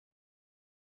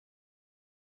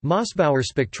Mössbauer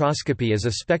spectroscopy is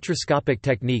a spectroscopic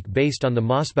technique based on the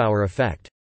Mössbauer effect.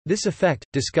 This effect,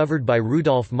 discovered by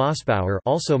Rudolf Mössbauer,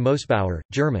 also Mössbauer,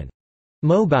 German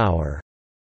Mössbauer,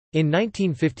 in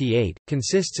 1958,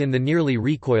 consists in the nearly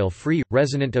recoil-free,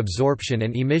 resonant absorption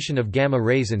and emission of gamma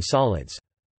rays in solids.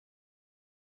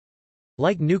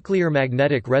 Like nuclear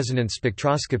magnetic resonance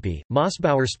spectroscopy,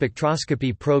 Mössbauer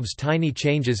spectroscopy probes tiny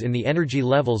changes in the energy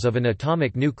levels of an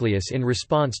atomic nucleus in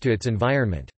response to its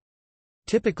environment.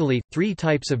 Typically, three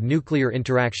types of nuclear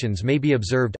interactions may be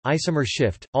observed: isomer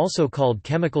shift, also called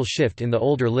chemical shift in the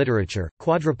older literature,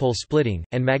 quadrupole splitting,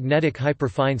 and magnetic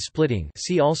hyperfine splitting.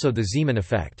 See also the Zeeman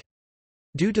effect.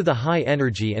 Due to the high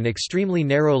energy and extremely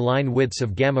narrow line widths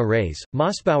of gamma rays,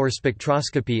 Mössbauer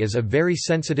spectroscopy is a very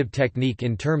sensitive technique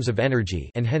in terms of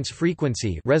energy and hence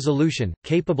frequency resolution,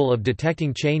 capable of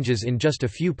detecting changes in just a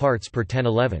few parts per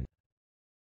 1011.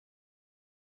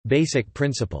 Basic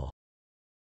principle.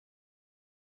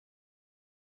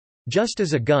 Just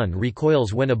as a gun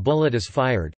recoils when a bullet is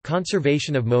fired,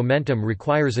 conservation of momentum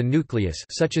requires a nucleus,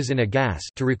 such as in a gas,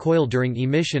 to recoil during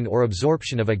emission or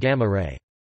absorption of a gamma ray.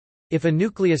 If a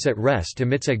nucleus at rest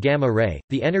emits a gamma ray,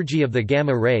 the energy of the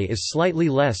gamma ray is slightly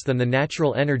less than the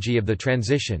natural energy of the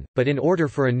transition, but in order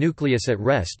for a nucleus at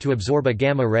rest to absorb a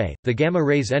gamma ray, the gamma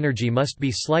ray's energy must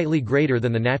be slightly greater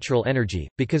than the natural energy,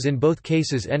 because in both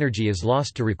cases energy is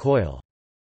lost to recoil.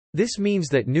 This means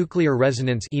that nuclear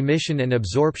resonance emission and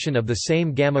absorption of the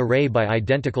same gamma ray by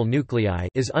identical nuclei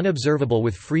is unobservable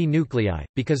with free nuclei,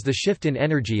 because the shift in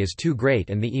energy is too great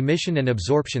and the emission and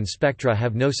absorption spectra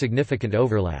have no significant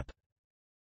overlap.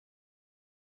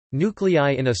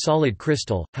 Nuclei in a solid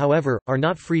crystal, however, are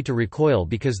not free to recoil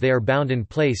because they are bound in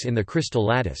place in the crystal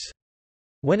lattice.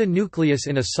 When a nucleus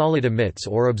in a solid emits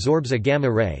or absorbs a gamma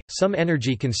ray, some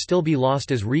energy can still be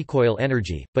lost as recoil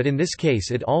energy, but in this case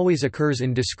it always occurs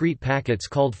in discrete packets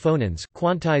called phonons,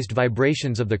 quantized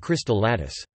vibrations of the crystal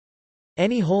lattice.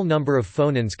 Any whole number of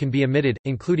phonons can be emitted,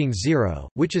 including zero,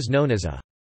 which is known as a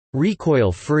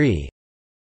recoil-free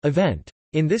event.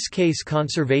 In this case,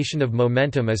 conservation of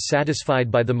momentum is satisfied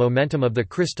by the momentum of the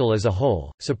crystal as a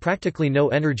whole, so practically no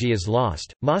energy is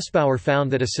lost. Mössbauer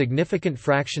found that a significant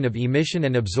fraction of emission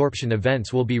and absorption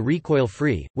events will be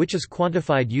recoil-free, which is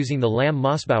quantified using the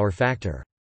Lamb-Mössbauer factor.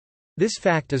 This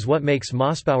fact is what makes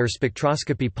Mössbauer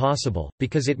spectroscopy possible,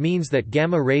 because it means that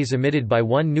gamma rays emitted by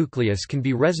one nucleus can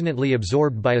be resonantly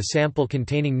absorbed by a sample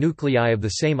containing nuclei of the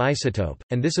same isotope,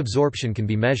 and this absorption can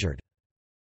be measured.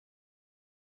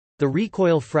 The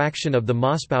recoil fraction of the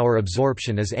Mössbauer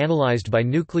absorption is analyzed by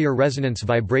nuclear resonance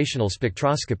vibrational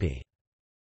spectroscopy.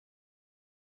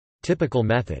 Typical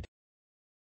method.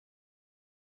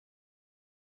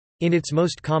 In its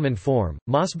most common form,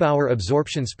 Mössbauer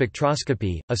absorption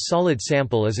spectroscopy, a solid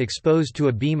sample is exposed to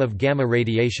a beam of gamma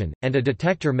radiation, and a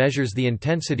detector measures the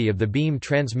intensity of the beam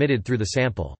transmitted through the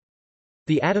sample.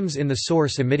 The atoms in the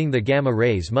source emitting the gamma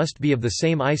rays must be of the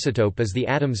same isotope as the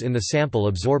atoms in the sample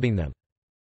absorbing them.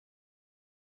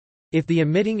 If the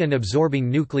emitting and absorbing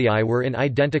nuclei were in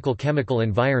identical chemical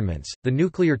environments, the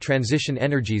nuclear transition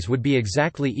energies would be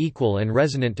exactly equal and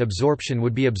resonant absorption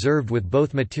would be observed with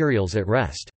both materials at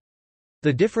rest.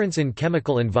 The difference in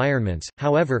chemical environments,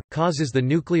 however, causes the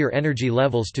nuclear energy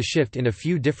levels to shift in a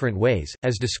few different ways,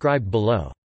 as described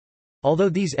below. Although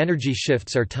these energy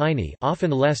shifts are tiny,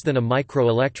 often less than a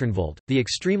microelectronvolt, the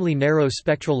extremely narrow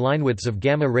spectral linewidths of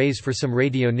gamma rays for some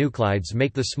radionuclides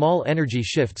make the small energy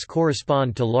shifts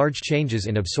correspond to large changes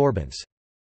in absorbance.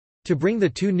 To bring the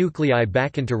two nuclei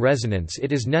back into resonance,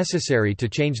 it is necessary to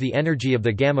change the energy of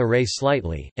the gamma ray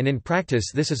slightly, and in practice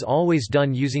this is always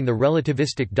done using the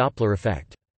relativistic Doppler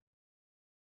effect.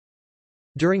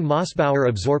 During Mössbauer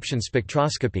absorption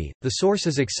spectroscopy, the source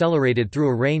is accelerated through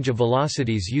a range of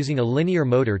velocities using a linear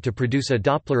motor to produce a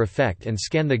Doppler effect and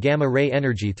scan the gamma ray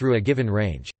energy through a given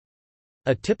range.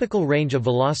 A typical range of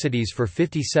velocities for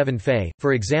 57 Fe,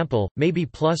 for example, may be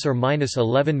plus or minus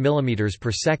 11 mm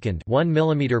per second. 1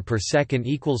 mm per second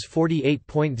equals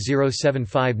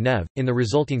 48.075 neV. In the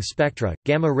resulting spectra,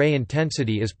 gamma ray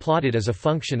intensity is plotted as a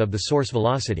function of the source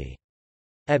velocity.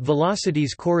 At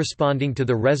velocities corresponding to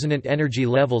the resonant energy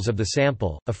levels of the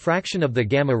sample, a fraction of the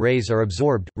gamma rays are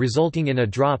absorbed, resulting in a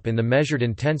drop in the measured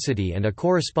intensity and a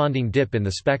corresponding dip in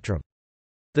the spectrum.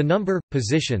 The number,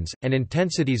 positions, and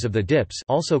intensities of the dips,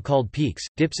 also called peaks,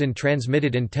 dips in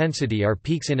transmitted intensity or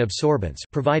peaks in absorbance,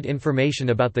 provide information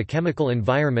about the chemical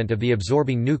environment of the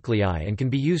absorbing nuclei and can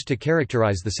be used to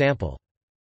characterize the sample.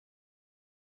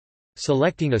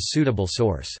 Selecting a suitable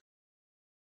source.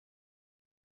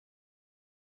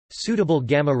 Suitable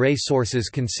gamma-ray sources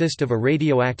consist of a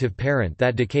radioactive parent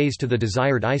that decays to the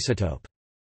desired isotope.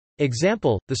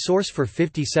 Example, the source for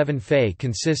 57 Fe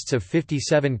consists of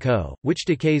 57 Co, which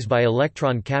decays by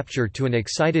electron capture to an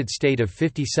excited state of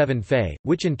 57 Fe,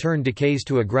 which in turn decays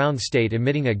to a ground state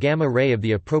emitting a gamma ray of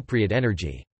the appropriate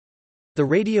energy. The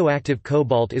radioactive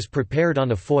cobalt is prepared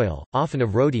on a foil, often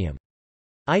of rhodium.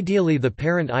 Ideally, the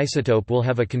parent isotope will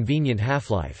have a convenient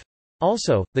half-life.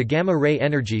 Also, the gamma-ray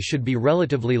energy should be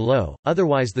relatively low,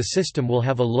 otherwise the system will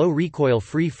have a low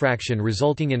recoil-free fraction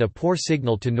resulting in a poor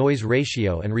signal-to-noise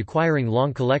ratio and requiring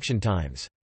long collection times.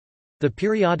 The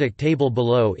periodic table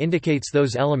below indicates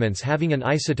those elements having an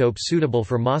isotope suitable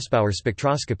for Mössbauer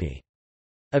spectroscopy.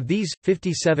 Of these,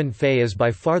 57 Fe is by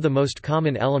far the most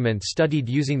common element studied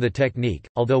using the technique,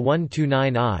 although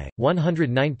 129I,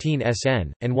 119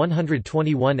 Sn, and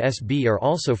 121 Sb are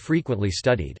also frequently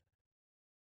studied.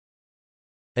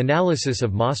 Analysis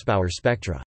of Mössbauer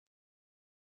spectra.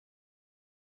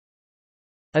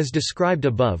 As described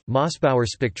above, Mössbauer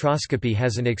spectroscopy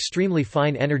has an extremely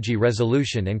fine energy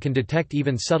resolution and can detect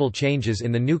even subtle changes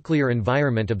in the nuclear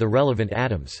environment of the relevant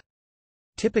atoms.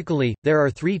 Typically, there are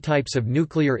three types of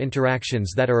nuclear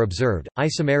interactions that are observed: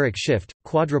 isomeric shift,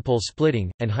 quadrupole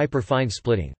splitting, and hyperfine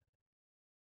splitting.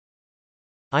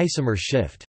 Isomer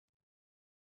shift.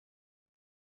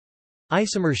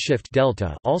 Isomer shift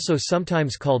delta, also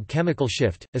sometimes called chemical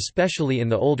shift, especially in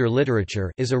the older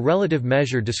literature, is a relative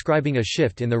measure describing a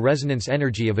shift in the resonance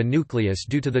energy of a nucleus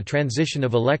due to the transition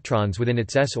of electrons within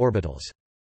its s orbitals.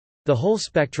 The whole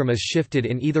spectrum is shifted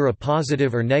in either a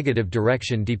positive or negative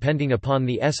direction depending upon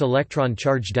the s electron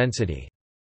charge density.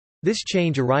 This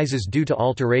change arises due to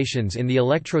alterations in the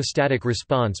electrostatic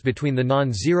response between the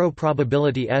non-zero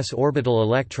probability s orbital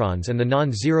electrons and the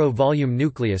non-zero volume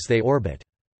nucleus they orbit.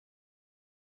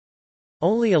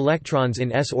 Only electrons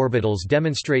in s orbitals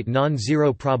demonstrate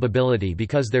non-zero probability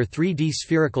because their 3D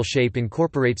spherical shape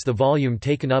incorporates the volume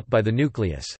taken up by the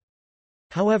nucleus.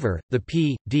 However, the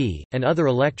p, d, and other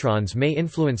electrons may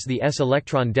influence the s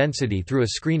electron density through a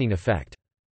screening effect.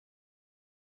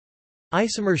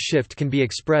 Isomer shift can be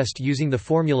expressed using the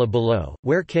formula below,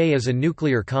 where K is a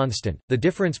nuclear constant. The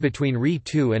difference between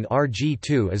Re2 and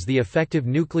Rg2 is the effective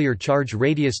nuclear charge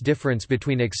radius difference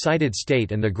between excited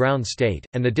state and the ground state,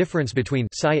 and the difference between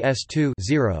psi s2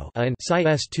 0 and psi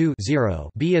s2 0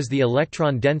 b is the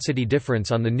electron density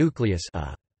difference on the nucleus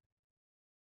A.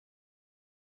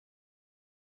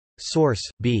 Source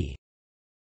B.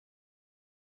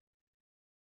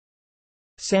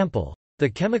 Sample. The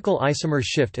chemical isomer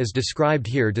shift as described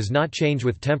here does not change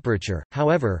with temperature,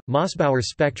 however, Mössbauer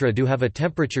spectra do have a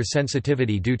temperature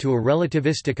sensitivity due to a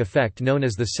relativistic effect known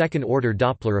as the second-order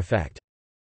Doppler effect.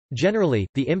 Generally,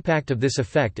 the impact of this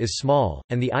effect is small,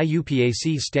 and the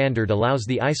IUPAC standard allows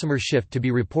the isomer shift to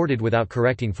be reported without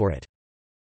correcting for it.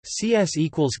 CS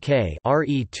equals K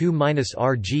Re2 minus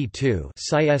Rg2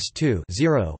 psi S2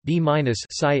 0 B minus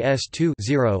psi S2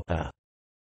 0 A.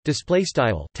 Display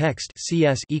style text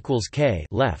CS equals K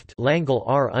left Langle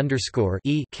R underscore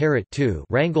E caret 2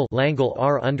 Langle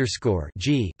R underscore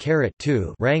G caret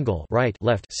 2 Rangle right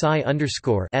left psi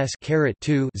underscore S caret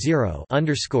 2 0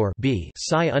 underscore B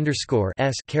psi underscore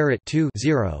S caret 2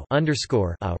 0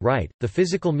 underscore A right. The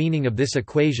physical meaning of this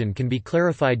equation can be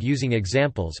clarified using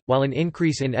examples. While an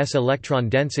increase in S electron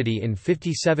density in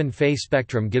 57 Fe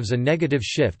spectrum gives a negative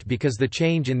shift because the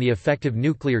change in the effective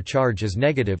nuclear charge is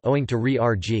negative owing to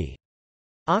Re-Rg.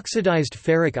 Oxidized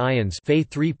ferric ions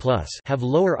Fe3+ have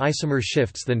lower isomer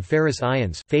shifts than ferrous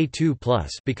ions Fe2+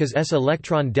 because S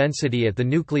electron density at the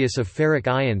nucleus of ferric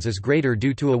ions is greater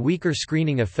due to a weaker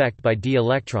screening effect by d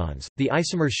electrons. The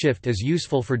isomer shift is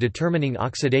useful for determining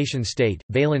oxidation state,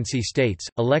 valency states,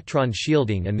 electron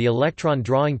shielding and the electron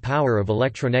drawing power of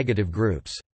electronegative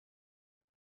groups.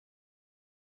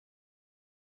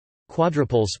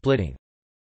 Quadrupole splitting.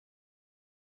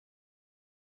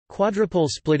 Quadrupole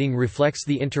splitting reflects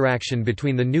the interaction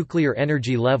between the nuclear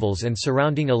energy levels and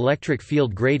surrounding electric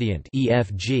field gradient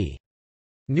 (EFG).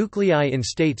 Nuclei in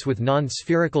states with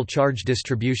non-spherical charge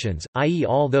distributions, i.e.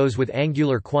 all those with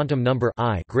angular quantum number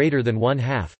I greater than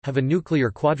 1/2, have a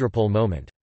nuclear quadrupole moment.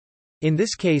 In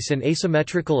this case, an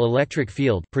asymmetrical electric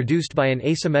field produced by an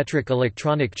asymmetric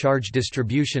electronic charge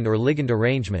distribution or ligand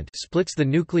arrangement splits the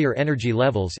nuclear energy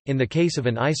levels, in the case of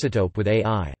an isotope with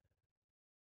AI.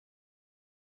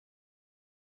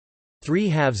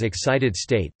 3/2 excited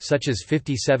state, such as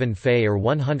 57 Fe or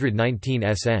 119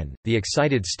 Sn, the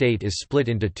excited state is split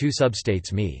into two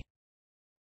substates Me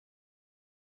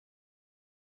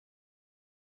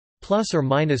plus or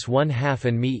minus 1/2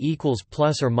 and Me equals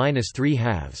plus or minus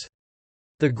 3/2.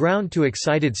 The ground to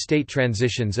excited state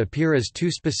transitions appear as two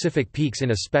specific peaks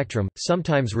in a spectrum,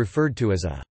 sometimes referred to as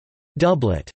a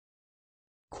doublet.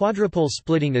 Quadrupole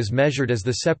splitting is measured as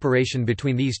the separation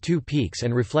between these two peaks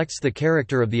and reflects the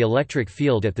character of the electric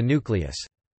field at the nucleus.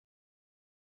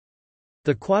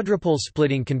 The quadrupole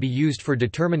splitting can be used for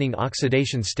determining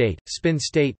oxidation state, spin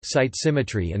state, site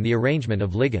symmetry and the arrangement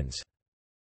of ligands.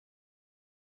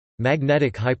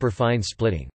 Magnetic hyperfine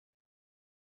splitting.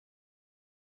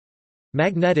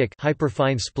 Magnetic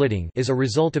hyperfine splitting is a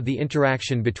result of the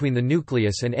interaction between the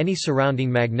nucleus and any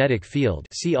surrounding magnetic field.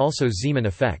 See also Zeeman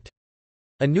effect.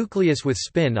 A nucleus with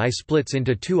spin I splits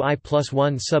into two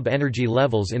I+1 sub-energy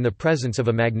levels in the presence of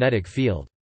a magnetic field.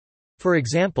 For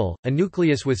example, a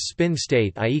nucleus with spin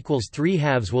state I equals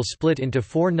 3/2 will split into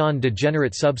four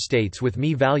non-degenerate substates with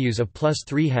μ values of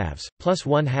 +3/2,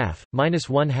 +1/2,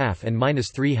 -1/2 and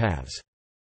 -3/2.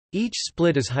 Each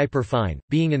split is hyperfine,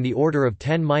 being in the order of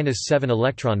 10⁻7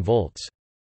 electron volts.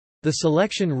 The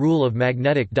selection rule of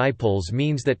magnetic dipoles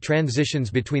means that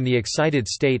transitions between the excited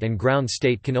state and ground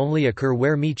state can only occur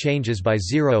where μ changes by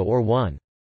 0 or 1.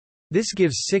 This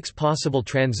gives 6 possible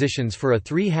transitions for a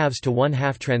 3/2 to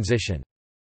 1/2 transition.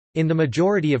 In the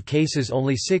majority of cases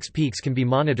only 6 peaks can be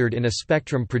monitored in a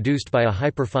spectrum produced by a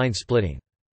hyperfine splitting.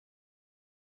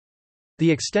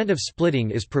 The extent of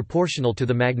splitting is proportional to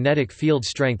the magnetic field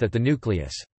strength at the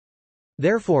nucleus.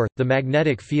 Therefore, the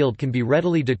magnetic field can be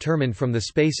readily determined from the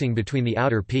spacing between the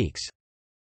outer peaks.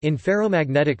 In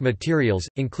ferromagnetic materials,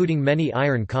 including many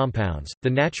iron compounds, the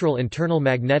natural internal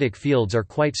magnetic fields are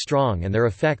quite strong and their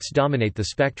effects dominate the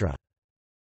spectra.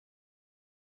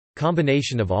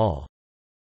 Combination of all.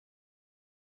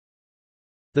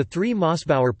 The three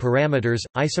Mössbauer parameters,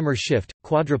 isomer shift,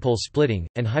 quadrupole splitting,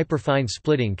 and hyperfine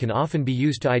splitting can often be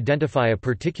used to identify a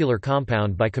particular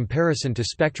compound by comparison to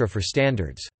spectra for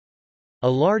standards. A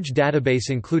large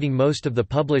database including most of the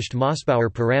published Mössbauer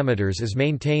parameters is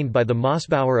maintained by the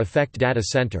Mössbauer Effect Data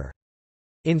Center.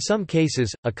 In some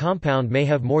cases, a compound may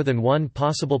have more than one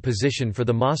possible position for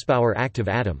the Mössbauer active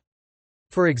atom.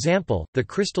 For example, the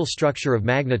crystal structure of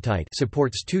magnetite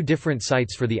supports 2 different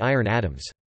sites for the iron atoms.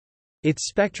 Its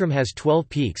spectrum has 12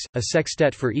 peaks, a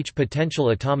sextet for each potential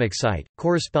atomic site,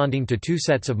 corresponding to 2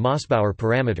 sets of Mössbauer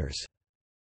parameters.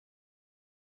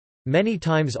 Many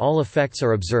times all effects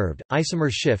are observed, isomer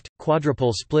shift,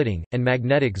 quadrupole splitting, and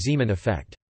magnetic Zeeman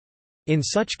effect. In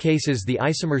such cases the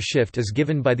isomer shift is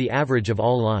given by the average of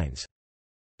all lines.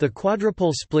 The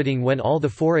quadrupole splitting when all the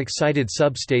 4 excited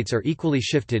substates are equally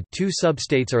shifted, 2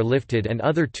 substates are lifted and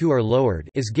other 2 are lowered,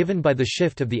 is given by the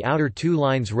shift of the outer 2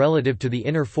 lines relative to the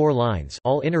inner 4 lines.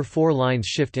 All inner 4 lines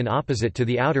shift in opposite to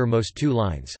the outermost 2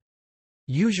 lines.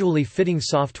 Usually fitting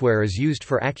software is used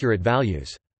for accurate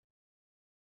values.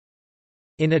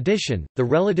 In addition, the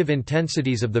relative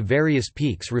intensities of the various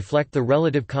peaks reflect the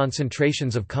relative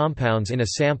concentrations of compounds in a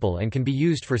sample and can be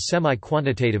used for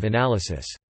semi-quantitative analysis.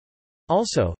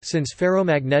 Also, since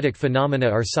ferromagnetic phenomena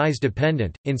are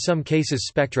size-dependent, in some cases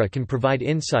spectra can provide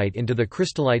insight into the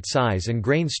crystallite size and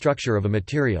grain structure of a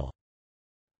material.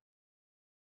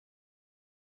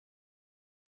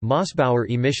 Mössbauer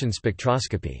emission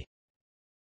spectroscopy.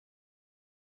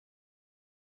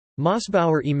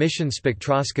 Mössbauer emission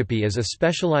spectroscopy is a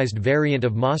specialized variant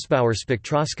of Mössbauer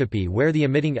spectroscopy where the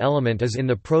emitting element is in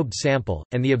the probed sample,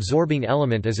 and the absorbing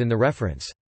element is in the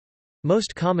reference.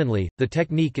 Most commonly, the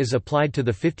technique is applied to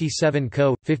the 57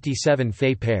 Co-57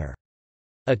 Fe pair.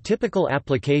 A typical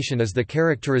application is the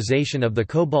characterization of the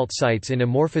cobalt sites in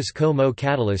amorphous Co-Mo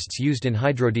catalysts used in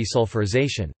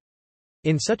hydrodesulfurization.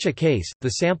 In such a case, the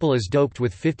sample is doped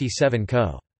with 57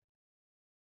 Co.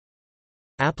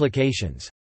 Applications.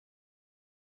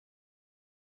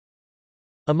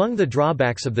 Among the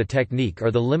drawbacks of the technique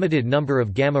are the limited number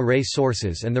of gamma-ray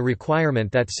sources and the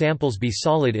requirement that samples be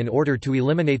solid in order to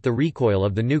eliminate the recoil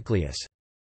of the nucleus.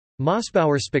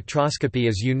 Mössbauer spectroscopy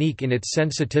is unique in its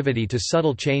sensitivity to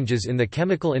subtle changes in the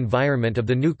chemical environment of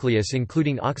the nucleus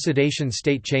including oxidation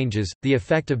state changes, the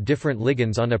effect of different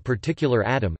ligands on a particular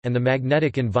atom, and the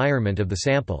magnetic environment of the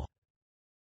sample.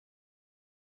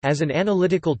 As an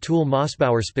analytical tool,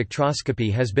 Mössbauer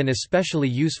spectroscopy has been especially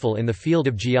useful in the field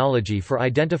of geology for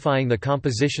identifying the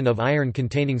composition of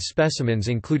iron-containing specimens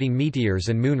including meteors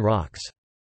and moon rocks.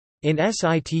 In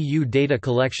situ data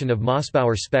collection of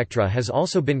Mössbauer spectra has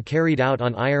also been carried out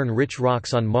on iron-rich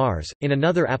rocks on Mars. In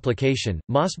another application,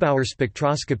 Mössbauer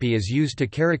spectroscopy is used to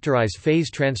characterize phase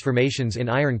transformations in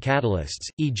iron catalysts,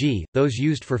 e.g., those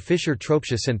used for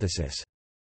Fischer-Tropsch synthesis.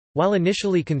 While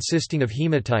initially consisting of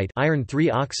hematite iron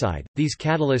oxide, these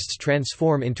catalysts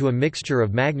transform into a mixture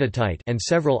of magnetite and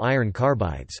several iron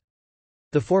carbides.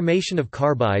 The formation of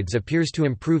carbides appears to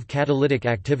improve catalytic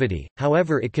activity,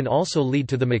 however it can also lead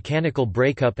to the mechanical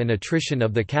breakup and attrition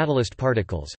of the catalyst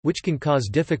particles, which can cause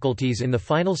difficulties in the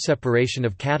final separation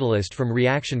of catalyst from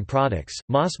reaction products.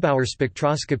 Mössbauer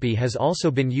spectroscopy has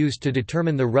also been used to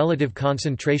determine the relative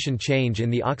concentration change in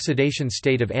the oxidation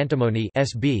state of antimony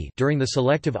 (Sb) during the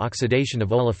selective oxidation of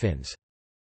olefins.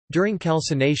 During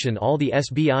calcination, all the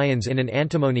Sb ions in an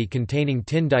antimony-containing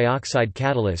tin dioxide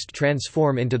catalyst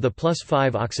transform into the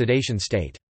 +5 oxidation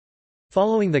state.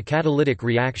 Following the catalytic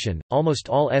reaction, almost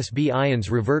all Sb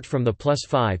ions revert from the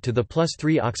 +5 to the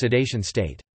 +3 oxidation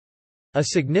state. A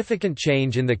significant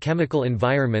change in the chemical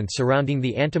environment surrounding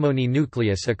the antimony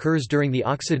nucleus occurs during the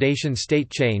oxidation state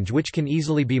change, which can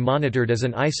easily be monitored as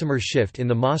an isomer shift in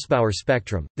the Mössbauer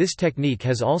spectrum. This technique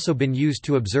has also been used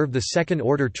to observe the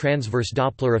second-order transverse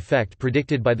Doppler effect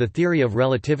predicted by the theory of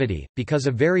relativity, because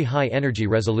of very high energy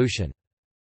resolution.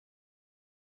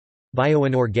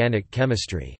 Bioinorganic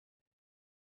chemistry.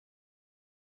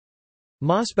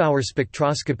 Mössbauer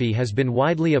spectroscopy has been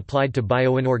widely applied to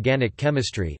bioinorganic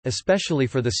chemistry, especially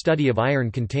for the study of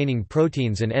iron-containing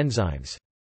proteins and enzymes.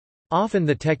 Often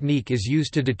the technique is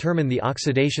used to determine the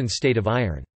oxidation state of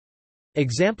iron.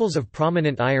 Examples of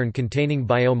prominent iron-containing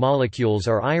biomolecules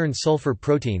are iron-sulfur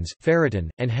proteins, ferritin,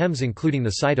 and HEMs including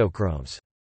the cytochromes.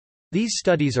 These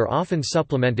studies are often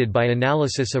supplemented by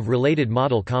analysis of related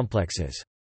model complexes.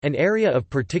 An area of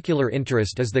particular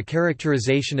interest is the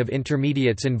characterization of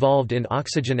intermediates involved in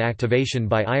oxygen activation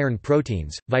by iron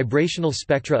proteins. Vibrational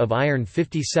spectra of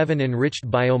iron-57 enriched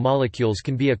biomolecules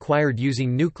can be acquired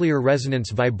using nuclear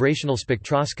resonance vibrational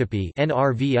spectroscopy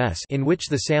 (NRVS), in which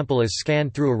the sample is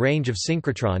scanned through a range of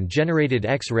synchrotron-generated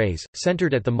X-rays,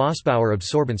 centered at the Mössbauer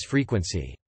absorbance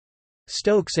frequency.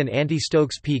 Stokes and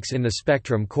anti-Stokes peaks in the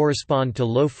spectrum correspond to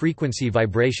low-frequency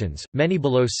vibrations, many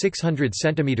below 600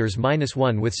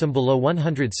 cm-1 with some below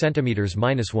 100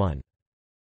 cm-1.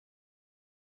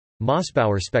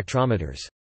 Mössbauer spectrometers.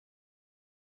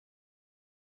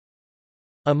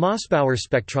 A Mössbauer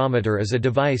spectrometer is a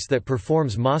device that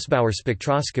performs Mössbauer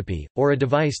spectroscopy, or a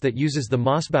device that uses the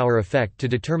Mössbauer effect to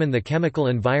determine the chemical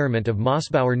environment of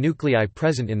Mössbauer nuclei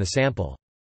present in the sample.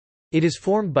 It is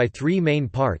formed by three main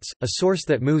parts: a source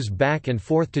that moves back and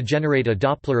forth to generate a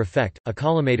Doppler effect, a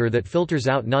collimator that filters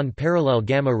out non-parallel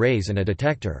gamma rays, and a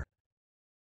detector.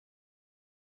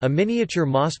 A miniature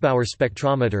Mössbauer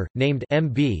spectrometer, named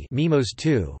MB MIMOS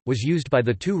 2, was used by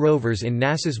the two rovers in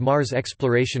NASA's Mars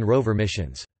Exploration Rover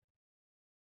missions.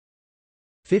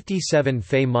 57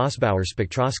 Fe Mössbauer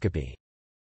spectroscopy.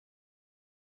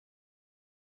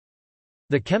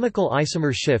 The chemical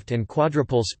isomer shift and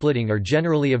quadrupole splitting are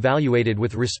generally evaluated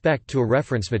with respect to a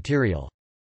reference material.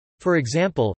 For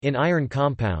example, in iron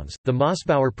compounds, the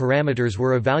Mössbauer parameters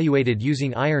were evaluated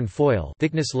using iron foil,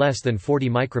 thickness less than 40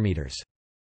 micrometers.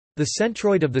 The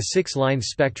centroid of the 6-line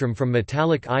spectrum from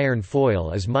metallic iron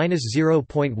foil is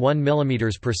 -0.1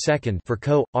 mm per second for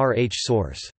Co.Rh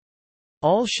source.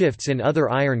 All shifts in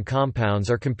other iron compounds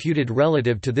are computed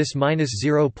relative to this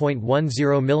 -0.10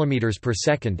 mm per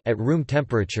second at room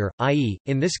temperature, i.e.,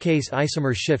 in this case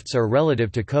isomer shifts are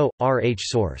relative to Co.Rh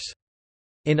source.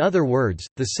 In other words,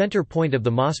 the center point of the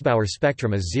Mössbauer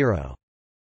spectrum is 0.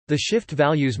 The shift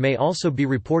values may also be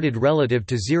reported relative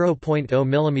to 0.0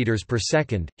 mm per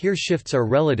second, here shifts are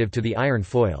relative to the iron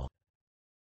foil.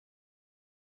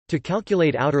 To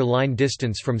calculate outer line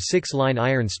distance from 6-line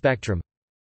iron spectrum,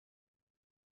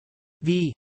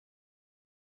 V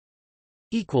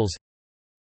equals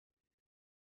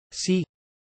C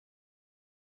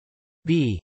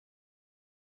B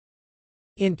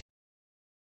int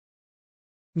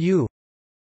mu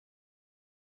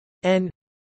n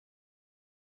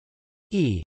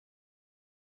E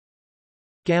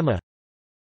gamma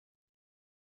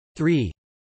 3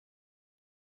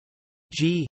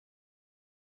 G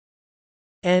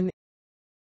n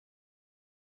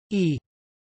E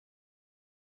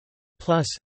plus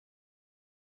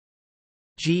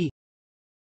G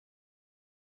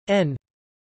n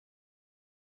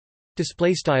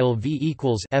display style V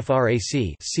equals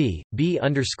frac C B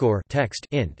underscore text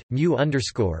int mu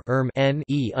underscore n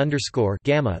E underscore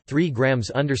gamma 3 grams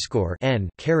underscore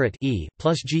n caret E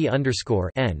plus G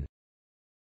underscore n,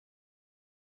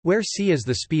 where C is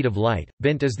the speed of light,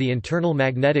 bint is the internal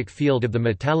magnetic field of the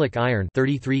metallic iron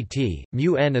 33 T,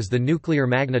 mu n is the nuclear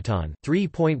magneton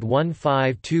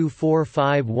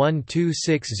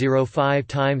 3.152451260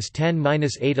 times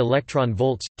 10⁻8 electron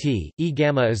volts T, E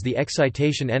gamma is the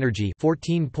excitation energy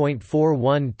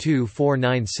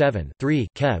 14.412497 3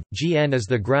 keV, Gn is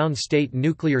the ground state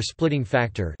nuclear splitting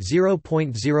factor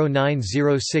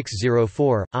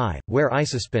 0.090604 I, where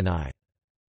isospin I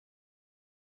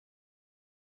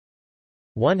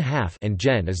 1/2 and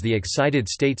Gen is the excited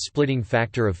state splitting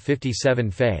factor of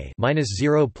 57 Fe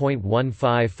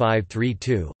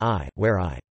 -0.15532 I, where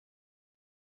I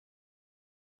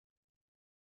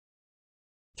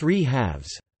 3/2.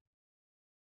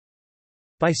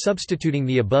 By substituting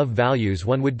the above values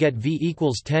one would get V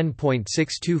equals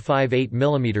 10.6258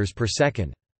 mm per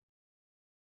second.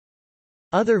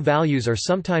 Other values are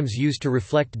sometimes used to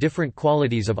reflect different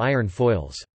qualities of iron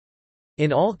foils.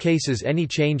 In all cases any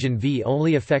change in V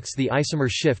only affects the isomer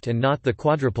shift and not the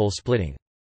quadrupole splitting.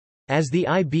 As the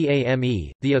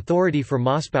IBAME, the authority for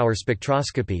Mössbauer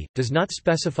spectroscopy, does not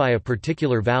specify a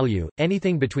particular value,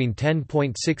 anything between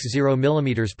 10.60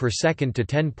 mm per second to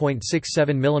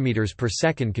 10.67 mm per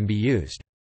second can be used.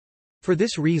 For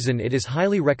this reason it is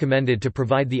highly recommended to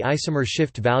provide the isomer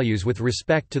shift values with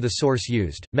respect to the source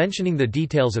used, mentioning the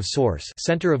details of source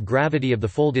center of gravity of the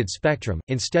folded spectrum,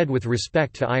 instead with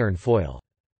respect to iron foil.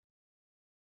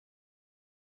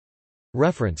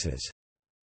 References.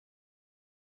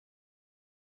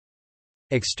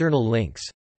 External links.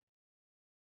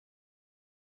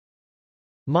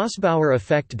 Mössbauer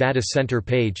effect data center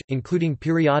page, including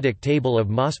periodic table of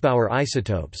Mössbauer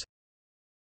isotopes.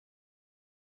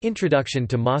 Introduction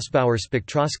to Mössbauer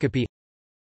spectroscopy.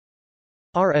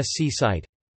 RSC site.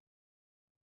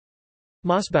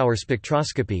 Mössbauer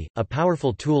spectroscopy, a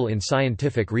powerful tool in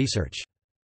scientific research.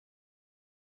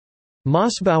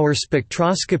 Mössbauer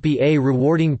spectroscopy, a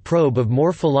rewarding probe of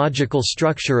morphological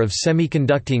structure of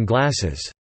semiconducting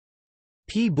glasses.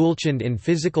 P. Boulchand in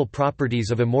Physical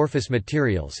Properties of Amorphous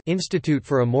Materials, Institute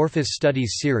for Amorphous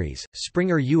Studies Series,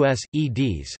 Springer U.S.,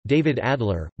 eds., David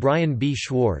Adler, Brian B.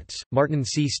 Schwartz, Martin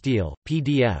C. Steele,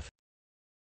 PDF.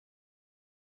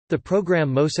 The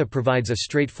program MOSA provides a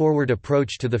straightforward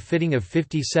approach to the fitting of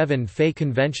 57 Fe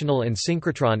conventional and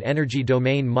synchrotron energy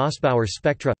domain Mössbauer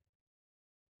spectra.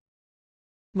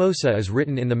 MOSA is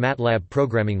written in the MATLAB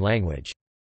programming language.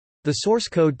 The source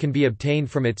code can be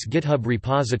obtained from its GitHub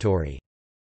repository.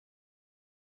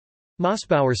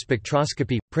 Mössbauer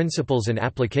spectroscopy – Principles and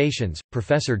Applications,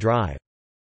 Professor Drive.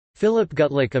 Philipp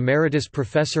Gutlick Emeritus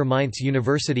Professor Mainz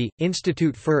University,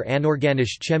 Institut für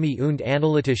Anorganische Chemie und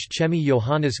Analytische Chemie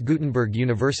Johannes Gutenberg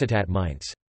Universität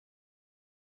Mainz.